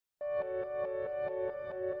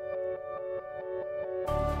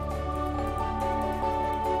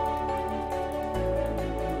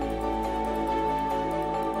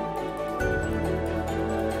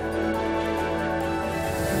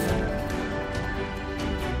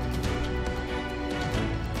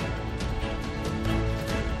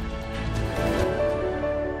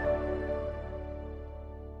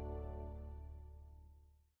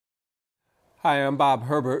Hi, I'm Bob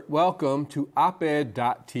Herbert. Welcome to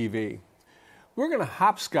OpEd.tv. We're going to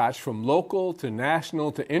hopscotch from local to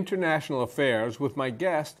national to international affairs with my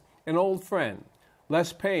guest, an old friend,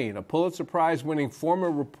 Les Payne, a Pulitzer-Prize winning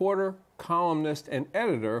former reporter, columnist, and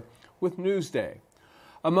editor with Newsday.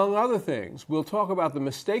 Among other things, we'll talk about the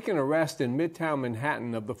mistaken arrest in midtown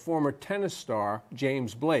Manhattan of the former tennis star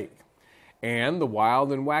James Blake, and the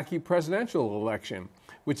wild and wacky presidential election,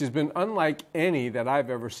 which has been unlike any that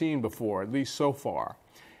I've ever seen before, at least so far.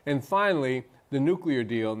 And finally, the nuclear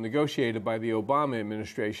deal negotiated by the Obama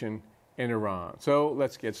administration in Iran. So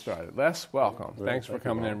let's get started. Les, welcome. Thanks for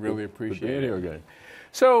coming in. Really appreciate it. Here again.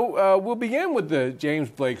 So we'll begin with the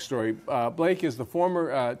James Blake story. Blake is the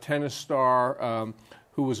former tennis star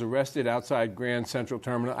who was arrested outside Grand Central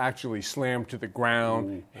Terminal, actually slammed to the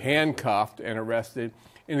ground, handcuffed, and arrested.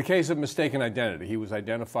 In the case of mistaken identity, he was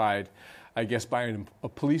identified, I guess, by a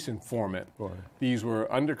police informant. Right. These were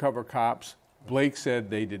undercover cops. Blake said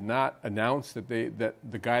they did not announce that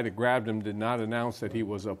the guy that grabbed him did not announce that he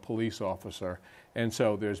was a police officer, and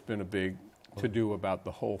so there's been a big to-do about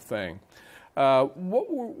the whole thing.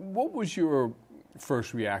 What was your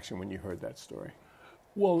first reaction when you heard that story?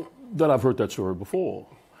 Well, that I've heard that story before,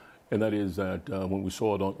 and that is that when we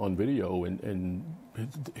saw it on video, and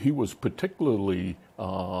he was particularly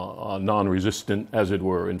non-resistant, as it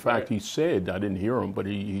were. In fact, He said, I didn't hear him, but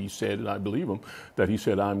he said, and I believe him, that he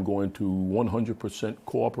said, I'm going to 100%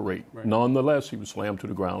 cooperate. Right. Nonetheless, he was slammed to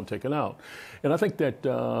the ground, taken out. And I think that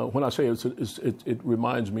when I say it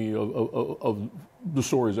reminds me of the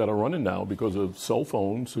stories that are running now because of cell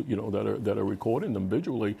phones, that are recording them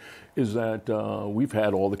visually, is that we've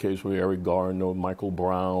had all the cases with Eric Garner, Michael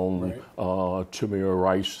Brown, Tamir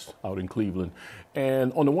Rice out in Cleveland.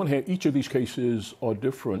 And on the one hand, each of these cases are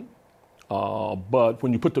different, but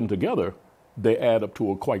when you put them together, they add up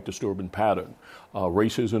to a quite disturbing pattern.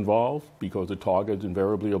 Race is involved because the targets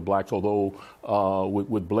invariably are blacks. Although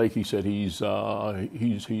with Blake, he said he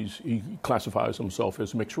classifies himself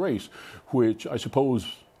as mixed race, which I suppose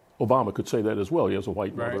Obama could say that as well. He has a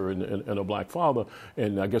white mother and a black father,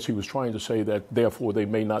 and I guess he was trying to say that therefore they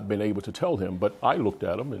may not have been able to tell him. But I looked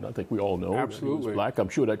at him, and I think we all know that he was black. I'm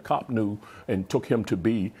sure that cop knew and took him to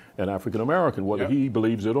be an African American, whether he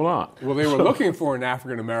believes it or not. Well, they were looking for an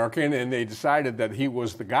African American, and they decided that he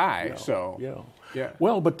was the guy. Yeah.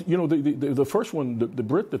 Well, but the first one, the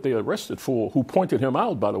Brit that they arrested for, who pointed him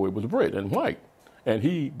out, by the way, was Brit and white. And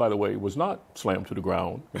he, by the way, was not slammed to the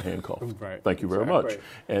ground and handcuffed. Thank you very much.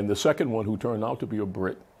 And the second one, who turned out to be a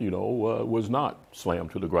Brit, was not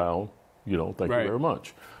slammed to the ground. Thank you very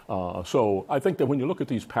much. So I think that when you look at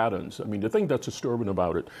these patterns, I mean, the thing that's disturbing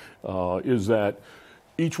about it is that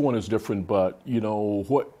each one is different. But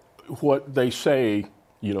what they say.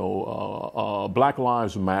 Black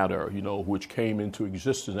Lives Matter, which came into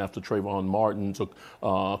existence after Trayvon Martin's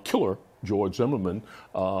killer, George Zimmerman,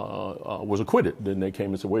 was acquitted. Then they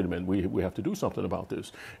came and said, wait a minute, we have to do something about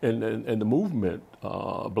this. And the movement,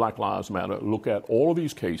 Black Lives Matter, look at all of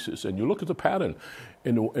these cases, and you look at the pattern.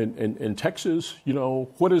 In Texas,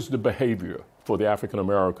 what is the behavior for the African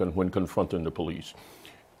American when confronting the police?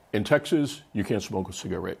 In Texas, you can't smoke a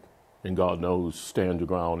cigarette. And God knows, stand your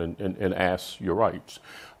ground and ask your rights.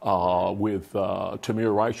 With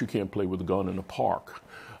Tamir Rice, you can't play with a gun in a park.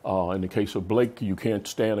 In the case of Blake, you can't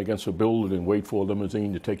stand against a building and wait for a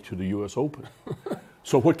limousine to take you to the U.S. Open.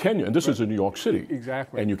 So what can you? And this is in New York City.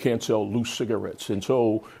 Exactly. And you can't sell loose cigarettes.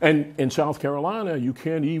 And in South Carolina, you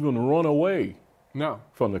can't even run away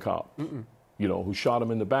from the cop. Who shot him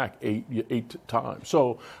in the back eight times.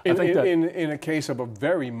 So I think that in a case of a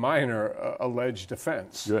very minor alleged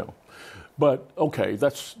offense. Yeah. But, okay,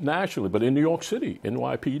 that's nationally. But in New York City,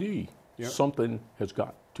 NYPD, something has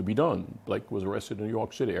got to be done. Blake was arrested in New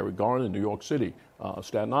York City. Eric Garner in New York City,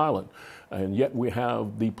 Staten Island. And yet we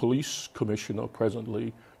have the police commissioner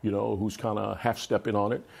presently, who's kind of half-stepping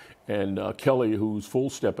on it, and Kelly, who's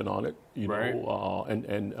full-stepping on it,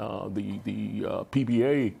 and the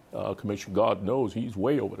PBA commissioner, God knows, he's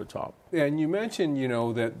way over the top. Yeah, and you mentioned,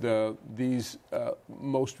 that these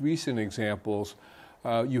most recent examples,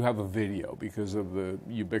 you have a video because of the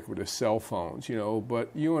ubiquitous cell phones, but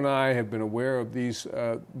you and I have been aware of these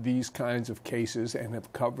kinds of cases and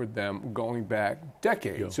have covered them going back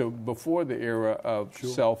decades, so before the era of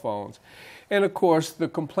cell phones. And of course, the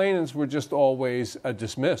complainants were just always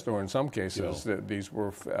dismissed, or in some cases, these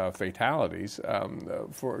were fatalities,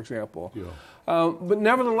 for example. But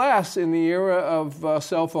nevertheless, in the era of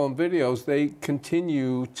cell phone videos, they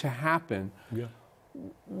continue to happen.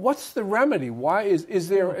 what's the remedy? Why is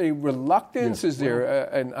there a reluctance? Is there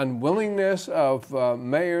an unwillingness of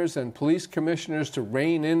mayors and police commissioners to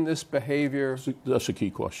rein in this behavior? That's a key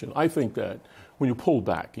question. I think that when you pull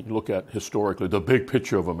back and you look at historically the big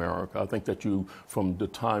picture of America, I think that from the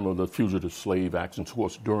time of the Fugitive Slave Acts, and of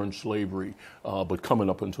course during slavery, but coming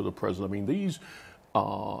up into the present, I mean, these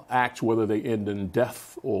acts, whether they end in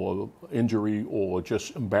death or injury or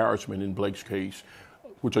just embarrassment in Blake's case,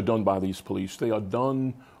 which are done by these police, they are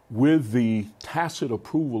done with the tacit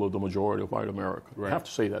approval of the majority of white America. Right. I have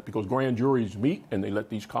to say that because grand juries meet and they let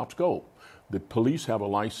these cops go. The police have a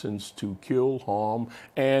license to kill, harm,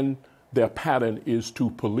 and their pattern is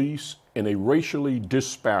to police in a racially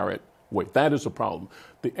disparate way. That is a problem.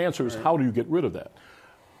 The answer is, how do you get rid of that?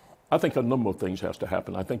 I think a number of things has to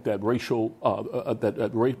happen. I think that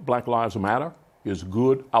Black Lives Matter is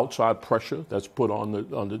good outside pressure that's put on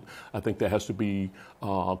the. I think there has to be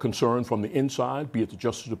concern from the inside, be it the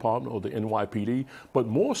Justice Department or the NYPD. But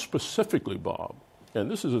more specifically, Bob, and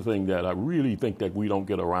this is the thing that I really think that we don't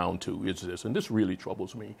get around to, is this, and this really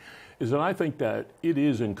troubles me, is that I think that it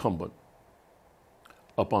is incumbent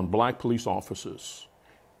upon black police officers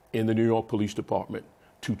in the New York Police Department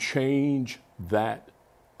to change that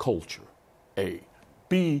culture, A.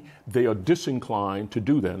 B, they are disinclined to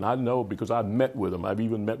do that. And I know because I've met with them. I've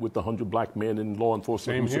even met with the 100 black men in law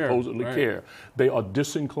enforcement who supposedly care. They are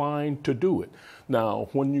disinclined to do it. Now,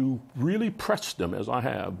 when you really press them, as I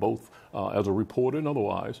have, both as a reporter and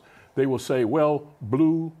otherwise, they will say, well,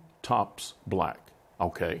 blue tops black.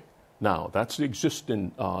 Okay. Now, that's the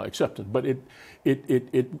existing acceptance. But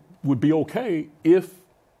it would be okay if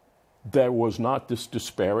there was not this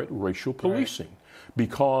disparate racial policing. Right.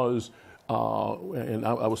 Because and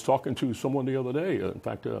I was talking to someone the other day, in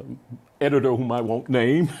fact, an editor whom I won't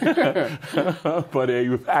name, but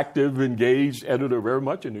an active, engaged editor very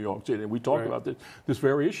much in New York City, and we talked about this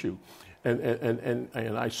very issue. And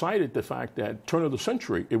I cited the fact that turn of the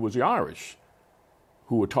century, it was the Irish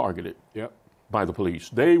who were targeted by the police.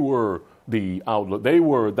 They were the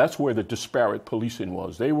outlaw. That's where the disparate policing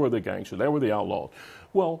was. They were the gangsters. They were the outlaws.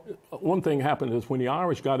 Well, one thing happened is when the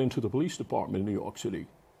Irish got into the police department in New York City,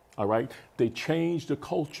 all right, they changed the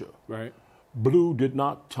culture. Right. Blue did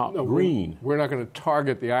not top green. We're not going to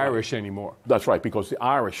target the Irish anymore. That's right, because the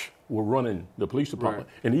Irish were running the police department.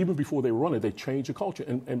 Right. And even before they run it, they changed the culture.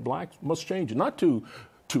 And blacks must change it, not to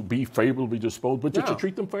be favorably disposed, but to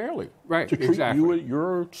treat them fairly. Right, to treat you,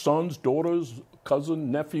 your sons, daughters,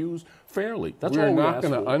 cousins, nephews fairly. That's all we're not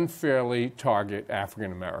going to unfairly target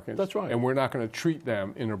African Americans. That's right. And we're not going to treat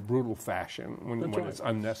them in a brutal fashion when it's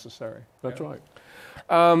unnecessary. That's right.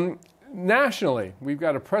 Nationally, we've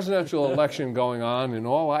got a presidential election going on, and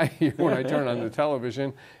all I hear when I turn on the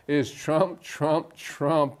television is Trump, Trump,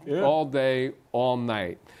 Trump, all day, all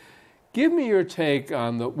night. Give me your take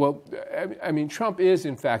on Trump is,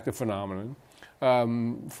 in fact, a phenomenon.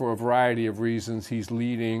 For a variety of reasons. He's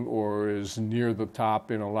leading or is near the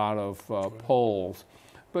top in a lot of polls.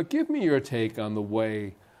 But give me your take on the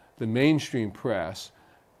way the mainstream press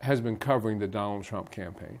has been covering the Donald Trump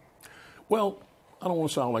campaign. Well, I don't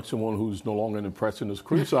want to sound like someone who's no longer in the press and is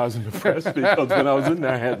criticizing the press, because when I was in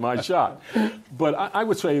there, I had my shot. But I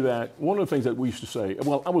would say that one of the things that we used to say,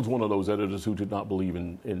 well, I was one of those editors who did not believe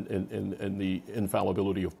in the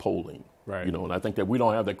infallibility of polling. Right. You know, and I think that we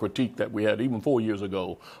don't have that critique that we had even 4 years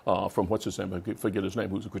ago from what's his name, I forget his name,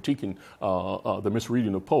 who's critiquing the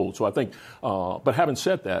misreading of polls. So I think, but having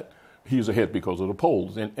said that, he's ahead because of the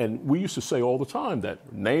polls. And we used to say all the time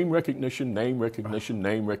that name recognition, name recognition,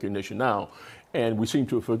 name recognition now. And we seem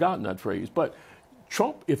to have forgotten that phrase. But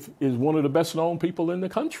Trump is one of the best-known people in the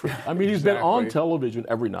country. I mean, he's been on television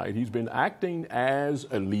every night. He's been acting as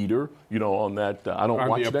a leader, you know, on that, I don't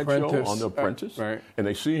watch that show, on The Apprentice. Right. And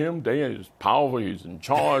they see him, he's powerful, he's in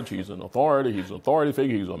charge, he's an authority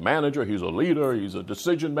figure, he's a manager, he's a leader, he's a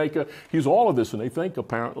decision maker. He's all of this, and they think,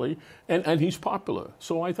 apparently, and he's popular.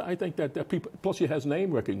 So I think that people, plus he has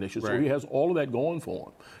name recognition, so he has all of that going for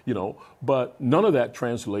him, you know. But none of that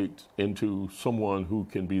translates into someone who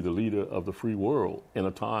can be the leader of the free world in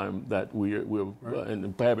a time that we're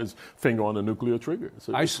and have his finger on the nuclear trigger.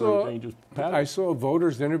 So I saw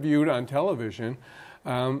voters interviewed on television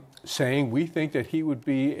saying we think that he would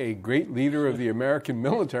be a great leader of the American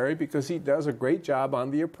military because he does a great job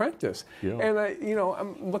on The Apprentice. Yeah. And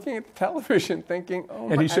I'm looking at the television thinking,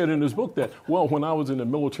 And he said in his book that, well, when I was in the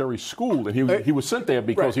military school, and he was sent there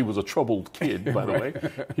because he was a troubled kid, by the way.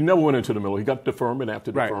 He never went into the military. He got deferment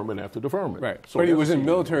after deferment after deferment. Right. So but he was in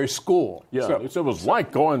military school. Yeah. So it was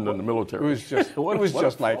like going to the military. It was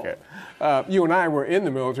just like it. You and I were in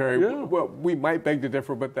the military. Yeah. Well, we might beg to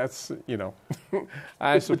differ, but that's,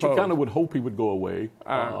 I suppose. But you kind of would hope he would go away.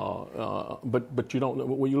 But you don't know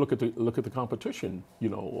when you look at the competition.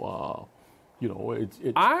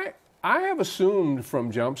 I have assumed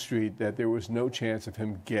from Jump Street that there was no chance of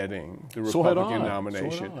him getting the Republican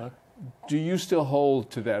nomination. So do you still hold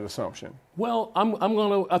to that assumption? Well,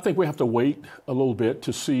 I think we have to wait a little bit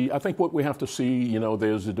to see. I think what we have to see,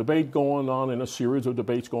 there's a debate going on and a series of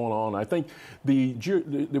debates going on. I think the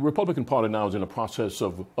Republican Party now is in a process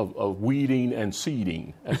of weeding and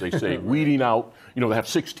seeding, as they say, right. Weeding out. They have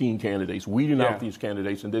 16 candidates, weeding out these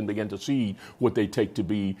candidates, and then begin to seed what they take to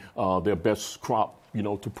be their best crop,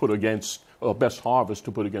 to put against. Best harvest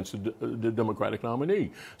to put against the Democratic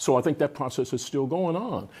nominee. So I think that process is still going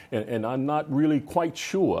on. And I'm not really quite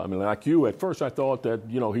sure. I mean, like you, at first I thought that,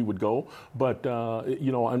 he would go, but,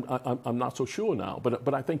 I'm not so sure now.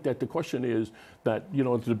 But I think that the question is that,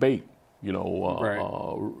 the debate,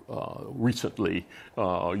 recently,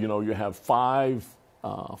 you have 5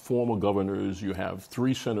 former governors, you have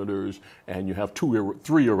 3 senators, and you have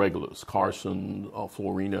 3 irregulars, Carson,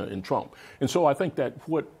 Florina, and Trump. And so I think that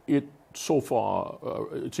what it so far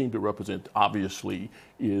it seemed to represent, obviously,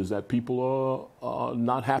 is that people are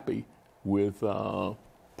not happy with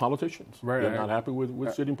politicians. Right. They're not happy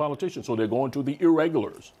with sitting politicians, so they're going to the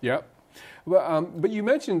irregulars. Yep. Well, but you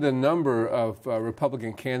mentioned the number of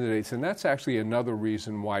Republican candidates, and that's actually another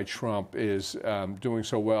reason why Trump is doing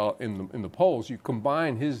so well in the polls. You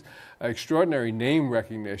combine his extraordinary name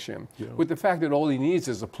recognition with the fact that all he needs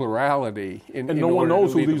is a plurality. And no one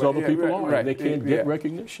knows who these other people are. Right. They can't get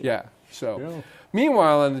recognition. Yeah. So,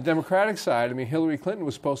 meanwhile, on the Democratic side, Hillary Clinton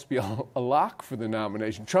was supposed to be a lock for the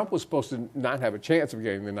nomination. Trump was supposed to not have a chance of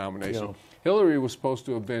getting the nomination. Yeah. Hillary was supposed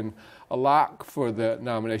to have been a lock for the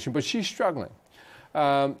nomination, but she's struggling.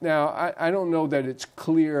 Now, I don't know that it's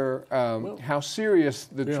clear how serious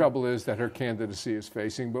the trouble is that her candidacy is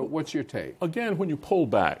facing, but what's your take? Again, when you pull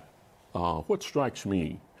back, what strikes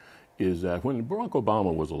me is that when Barack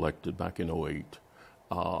Obama was elected back in 2008,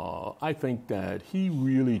 I think that he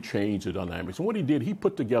really changed the dynamics. And what he did, he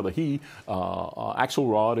put together,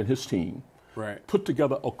 Axelrod and his team, put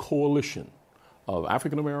together a coalition of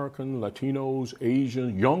African-American, Latinos,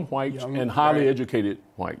 Asian, young whites, and highly educated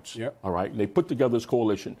whites. Yep. All right. And they put together this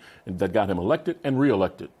coalition that got him elected and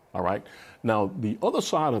reelected. All right. Now, the other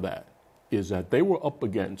side of that is that they were up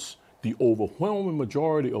against the overwhelming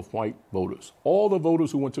majority of white voters. All the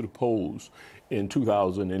voters who went to the polls in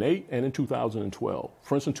 2008 and in 2012.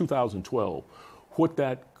 For instance, 2012, what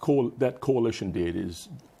that coalition did is,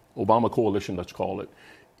 Obama coalition, let's call it,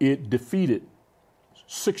 it defeated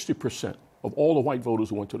 60% of all the white voters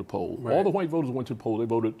who went to the poll. Right. All the white voters who went to the poll, they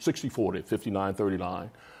voted 60-40, 59-39,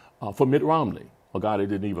 for Mitt Romney, a guy they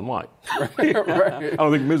didn't even like. Right. I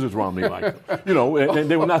don't think Mrs. Romney liked him. And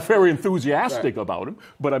they were not very enthusiastic about him,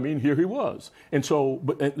 but here he was. And so,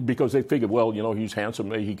 because they figured, well, he's handsome,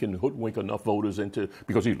 maybe he can hoodwink enough voters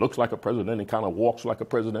because he looks like a president and kind of walks like a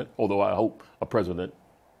president, although I hope a president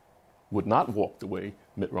would not walk the way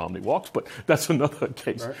Mitt Romney walks, but that's another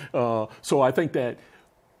case. Right. So I think that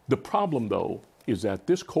the problem, though, is that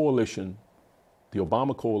this coalition, the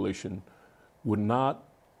Obama coalition, would not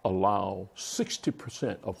allow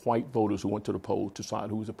 60% of white voters who went to the polls to decide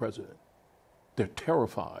who was the president. They're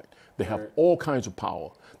terrified. They have all kinds of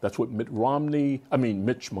power. That's what Mitch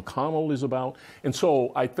McConnell is about. And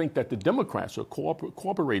so I think that the Democrats are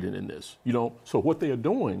cooperating in this. So what they are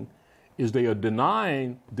doing is they are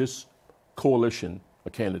denying this coalition a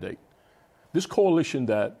candidate. This coalition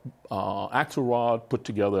that Axelrod put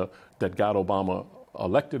together that got Obama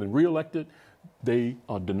elected and reelected, they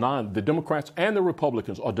are denying, the Democrats and the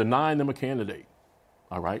Republicans are denying them a candidate.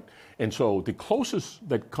 All right? And so the closest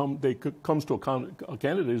that comes to a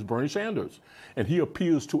candidate is Bernie Sanders. And he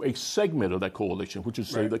appeals to a segment of that coalition, which is,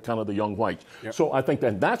 say, the kind of the young whites. Yep. So I think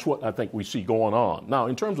that's what I think we see going on. Now,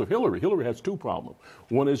 in terms of Hillary has 2 problems.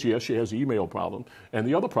 One is, yes, she has the email problem. And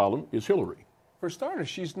the other problem is Hillary. For starters,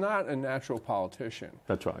 she's not a natural politician.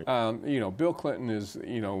 That's right. Bill Clinton is,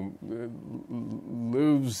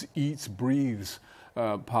 lives, eats, breathes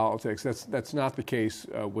politics. That's not the case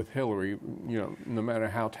with Hillary, no matter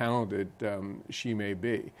how talented she may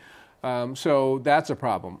be. So that's a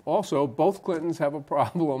problem. Also, both Clintons have a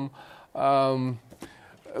problem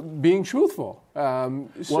being truthful.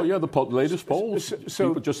 The latest polls,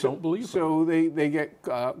 people just don't believe it. So they get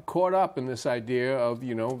caught up in this idea of,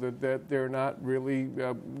 that they're not really,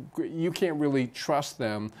 you can't really trust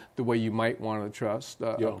them the way you might want to trust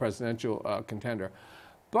a presidential contender.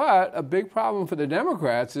 But a big problem for the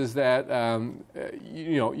Democrats is that,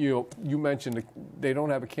 you mentioned they don't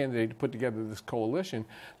have a candidate to put together this coalition.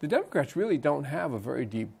 The Democrats really don't have a very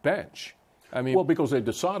deep bench. I mean, well, because they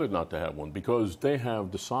decided not to have one, because they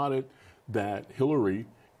have decided that Hillary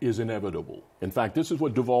is inevitable. In fact, this is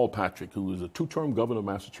what Deval Patrick, who was a 2-term governor of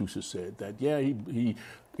Massachusetts, said, that, yeah, he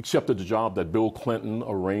accepted the job that Bill Clinton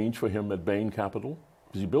arranged for him at Bain Capital.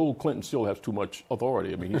 See, Bill Clinton still has too much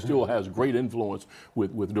authority. I mean, he still has great influence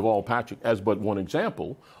with Deval Patrick as but one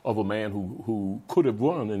example of a man who could have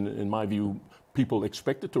run, in my view, people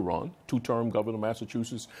expected to run. 2-term governor of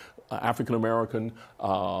Massachusetts, African-American,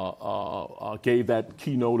 gave that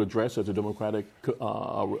keynote address at the Democratic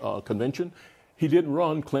convention. He didn't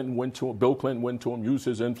run. Bill Clinton went to him, used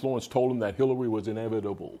his influence, told him that Hillary was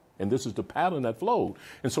inevitable. And this is the pattern that flowed.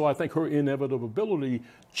 And so I think her inevitability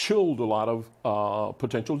chilled a lot of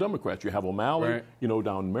potential Democrats. You have O'Malley, right,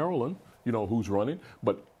 down in Maryland, who's running.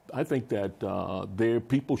 But I think that their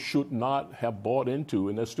people should not have bought into,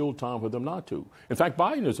 and there's still time for them not to. In fact,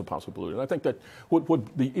 Biden is a possibility. And I think that what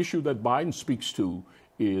the issue that Biden speaks to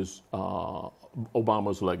is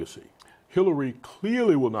Obama's legacy. Hillary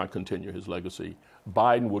clearly will not continue his legacy.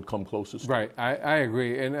 Biden would come closest. Right, I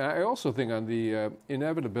agree. And I also think on the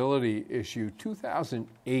inevitability issue,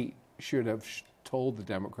 2008 should have told the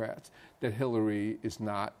Democrats that Hillary is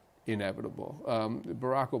not inevitable.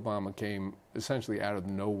 Barack Obama came essentially out of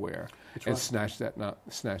nowhere and snatched that.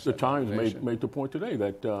 The Times made the point today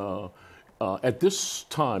that at this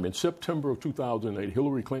time, in September of 2008,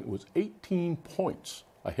 Hillary Clinton was 18 points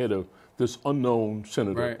ahead of this unknown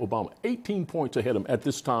Senator right. Obama, 18 points ahead of him at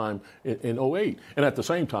this time in 08. And at the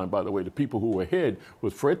same time, by the way, the people who were ahead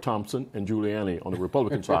was Fred Thompson and Giuliani on the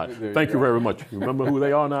Republican side. Thank you very much. You remember who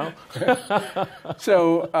they are now?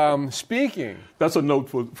 So, speaking... That's a note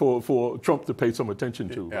for Trump to pay some attention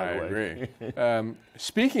to, by the way. I agree.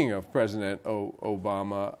 Speaking of President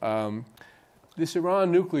Obama, this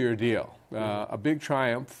Iran nuclear deal, a big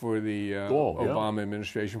triumph for the Obama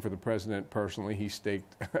administration, for the president personally. He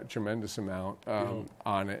staked a tremendous amount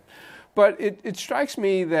on it. But it strikes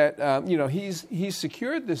me that, he's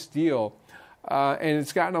secured this deal, and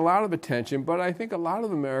it's gotten a lot of attention, but I think a lot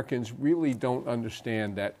of Americans really don't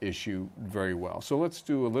understand that issue very well. So let's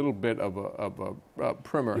do a little bit of a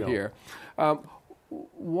primer here.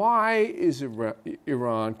 Why is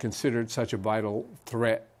Iran considered such a vital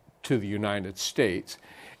threat to the United States?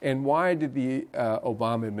 And why did the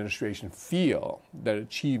Obama administration feel that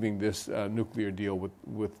achieving this nuclear deal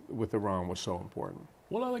with Iran was so important?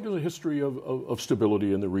 Well, I think there's a history of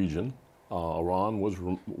stability in the region. Iran was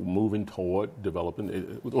moving toward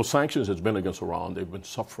developing. Sanctions has been against Iran. They've been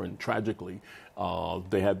suffering tragically.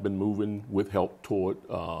 They had been moving with help toward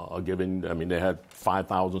giving. I mean, they had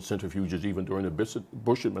 5,000 centrifuges even during the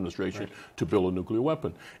Bush administration to build a nuclear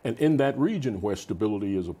weapon. And in that region where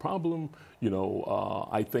stability is a problem,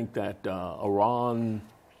 I think that Iran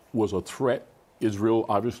was a threat. Israel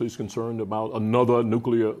obviously is concerned about another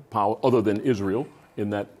nuclear power other than Israel in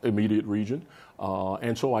that immediate region.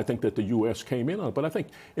 And so I think that the U.S. came in on it. But I think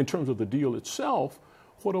in terms of the deal itself,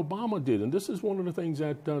 what Obama did, and this is one of the things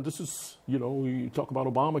that you talk about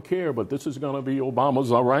Obamacare, but this is going to be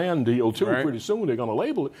Obama's Iran deal too. Right. Pretty soon they're going to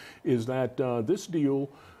label it, is that this deal,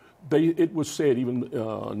 it was said, even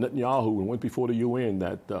Netanyahu went before the UN,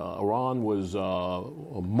 that Iran was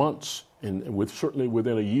months, certainly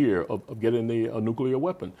within a year of getting a nuclear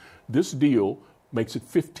weapon. This deal makes it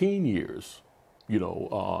 15 years.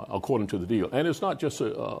 According to the deal, and it's not just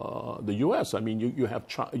the U.S. I mean, you have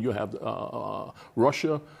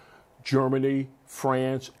Russia, Germany,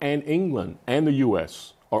 France, and England, and the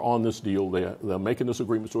U.S. are on this deal. They're making this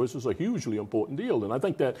agreement, so this is a hugely important deal. And I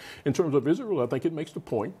think that in terms of Israel, I think it makes the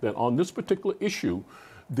point that on this particular issue,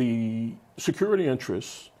 the security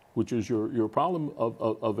interests, which is your problem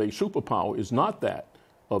of a superpower, is not that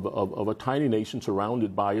of a tiny nation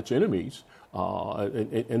surrounded by its enemies.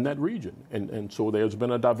 In that region. And so there's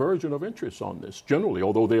been a diversion of interests on this generally,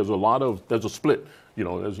 although there's a split.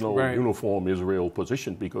 There's no uniform Israel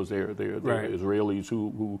position because they're Israelis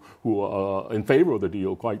who are in favor of the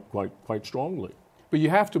deal quite strongly. But you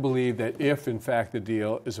have to believe that if, in fact, the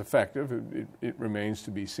deal is effective, it remains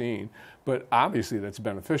to be seen. But obviously that's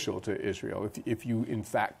beneficial to Israel if you, in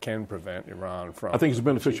fact, can prevent Iran from... I think it's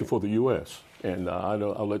beneficial for the U.S., and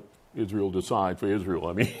I'll let Israel decide for Israel.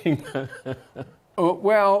 I mean...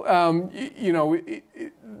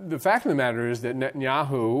 the fact of the matter is that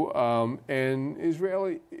Netanyahu and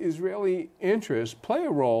Israeli interests play a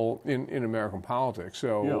role in American politics.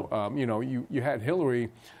 So, you had Hillary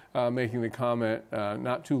making the comment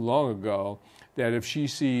not too long ago that if she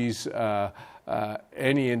sees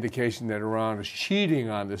any indication that Iran is cheating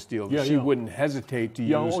on this deal, she wouldn't hesitate to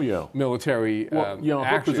use military action.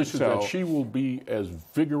 Her position is that she will be as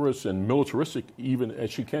vigorous and militaristic even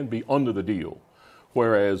as she can be under the deal.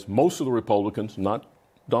 whereas most of the Republicans, not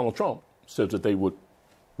Donald Trump, said that they would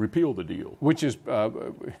repeal the deal, which is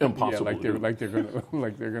impossible. Yeah, like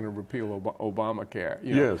they're going to repeal Obamacare.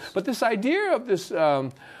 Yes, but this idea of this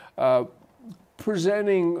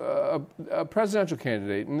presenting a presidential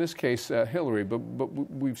candidate, in this case Hillary, but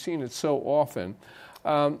we've seen it so often.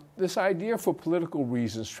 This idea for political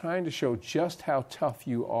reasons, trying to show just how tough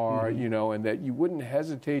you are, and that you wouldn't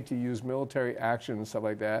hesitate to use military action and stuff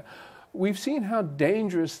like that. We've seen how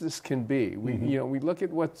dangerous this can be. We look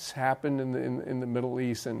at what's happened in the Middle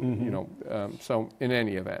East, and so in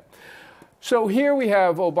any event. So here we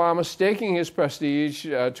have Obama staking his prestige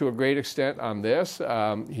to a great extent on this.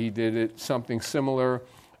 He did it something similar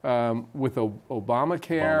with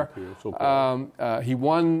Obamacare. He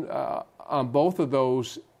won on both of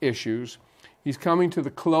those issues. He's coming to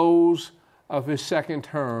the close of his second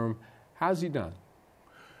term. How's he done?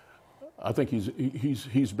 I think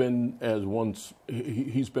he's been a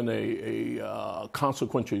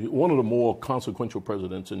consequential, one of the more consequential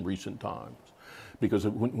presidents in recent times. Because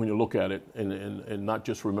when you look at it, and not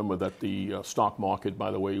just remember that the stock market,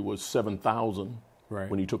 by the way, was 7,000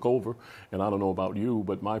 when he took over. And I don't know about you,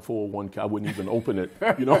 but my 401k, I wouldn't even open it.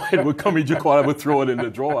 It would come in your car, I would throw it in the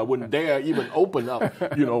drawer. I wouldn't dare even open up,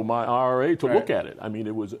 my IRA to look at it. I mean,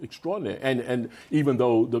 it was extraordinary. And even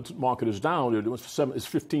though the market is down, it's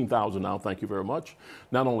 15,000 now. Thank you very much.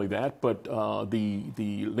 Not only that, but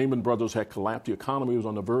the Lehman Brothers had collapsed. The economy was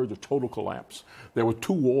on the verge of total collapse. There were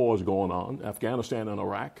two wars going on, Afghanistan and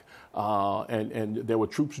Iraq. And there were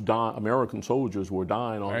troops dying, American soldiers were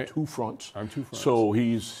dying on two fronts. So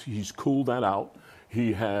he's cooled that out.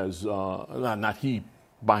 He has, not he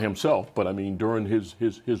by himself, but I mean during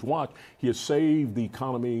his watch, he has saved the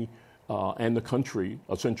economy and the country.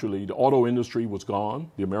 Essentially, the auto industry was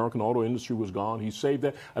gone. The American auto industry was gone. He saved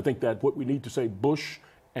that. I think that what we need to say, Bush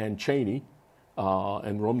and Cheney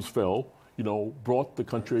and Rumsfeld, brought the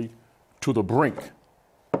country to the brink.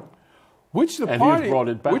 Which the and party, he has brought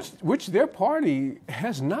it back. Which their party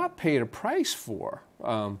has not paid a price for,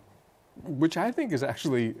 which I think is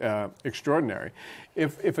actually extraordinary.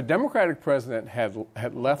 If a Democratic president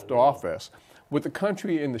had left office with the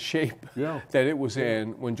country in the shape that it was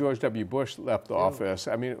in when George W. Bush left office,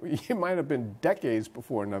 I mean, it might have been decades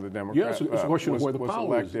before another Democrat was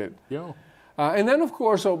elected. And then, of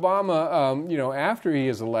course, Obama, after he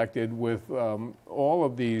is elected with all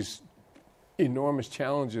of these enormous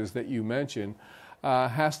challenges that you mentioned,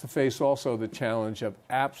 has to face also the challenge of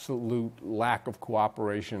absolute lack of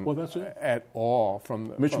cooperation at all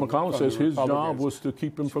from Mitch McConnell says his job was to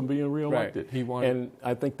keep him from being reelected. Right. And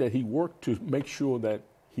I think that he worked to make sure that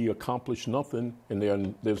he accomplished nothing.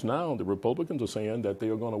 And there's now the Republicans are saying that they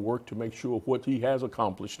are going to work to make sure what he has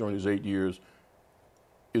accomplished during his 8 years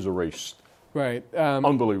is erased. Right.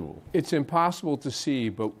 Unbelievable. It's impossible to see,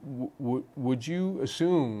 but would you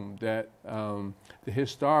assume that the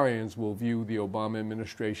historians will view the Obama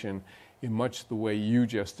administration in much the way you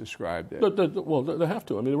just described it? Well, they have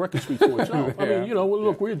to. I mean, the record speaks for itself. I mean,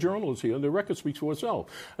 look, we're journalists here. The record speaks for itself.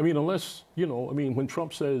 I mean, unless, when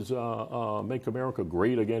Trump says, make America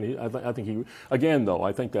great again, I think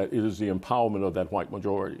I think that it is the empowerment of that white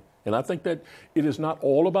majority. And I think that it is not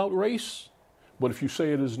all about race. But if you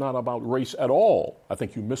say it is not about race at all, I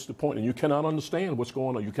think you missed the point. And you cannot understand what's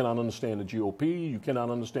going on. You cannot understand the GOP. You cannot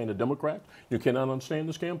understand the Democrats. You cannot understand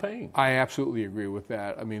this campaign. I absolutely agree with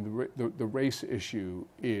that. I mean, the race issue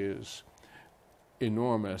is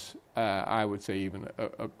enormous. I would say even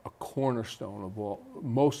a cornerstone of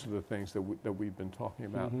most of the things that we've been talking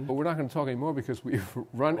about. But we're not going to talk anymore because we've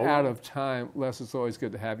run out of time. Les, it's always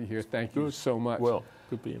good to have you here. Thank you so much. Well,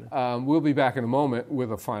 good being here. We'll be back in a moment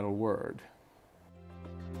with a final word.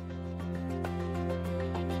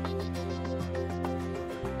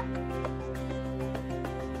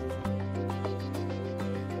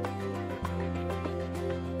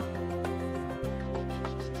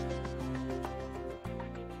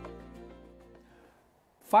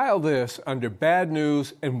 File this under bad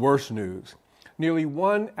news and worse news. Nearly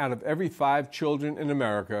 1 out of every 5 children in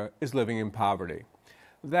America is living in poverty.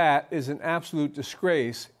 That is an absolute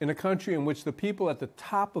disgrace in a country in which the people at the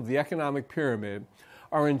top of the economic pyramid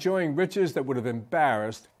are enjoying riches that would have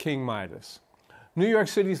embarrassed King Midas. New York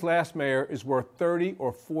City's last mayor is worth $30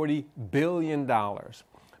 or $40 billion.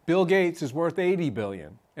 Bill Gates is worth $80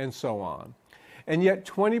 billion, and so on. And yet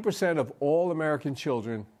 20% of all American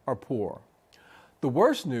children are poor. The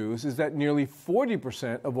worst news is that nearly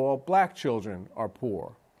 40% of all black children are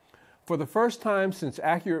poor. For the first time since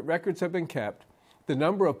accurate records have been kept, the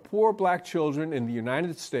number of poor black children in the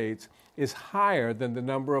United States is higher than the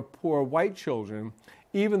number of poor white children,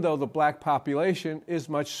 even though the black population is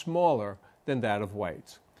much smaller than that of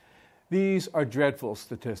whites. These are dreadful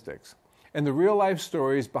statistics, and the real-life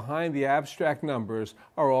stories behind the abstract numbers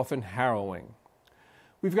are often harrowing.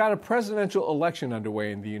 We've got a presidential election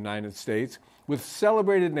underway in the United States with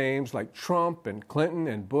celebrated names like Trump and Clinton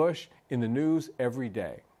and Bush in the news every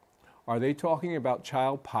day. Are they talking about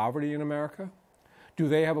child poverty in America? Do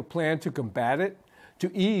they have a plan to combat it,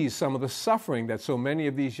 to ease some of the suffering that so many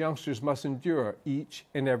of these youngsters must endure each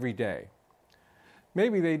and every day?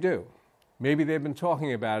 Maybe they do. Maybe they've been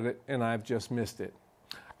talking about it and I've just missed it.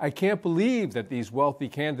 I can't believe that these wealthy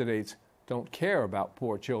candidates don't care about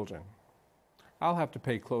poor children. I'll have to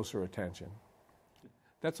pay closer attention.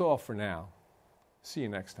 That's all for now. See you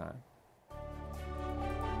next time.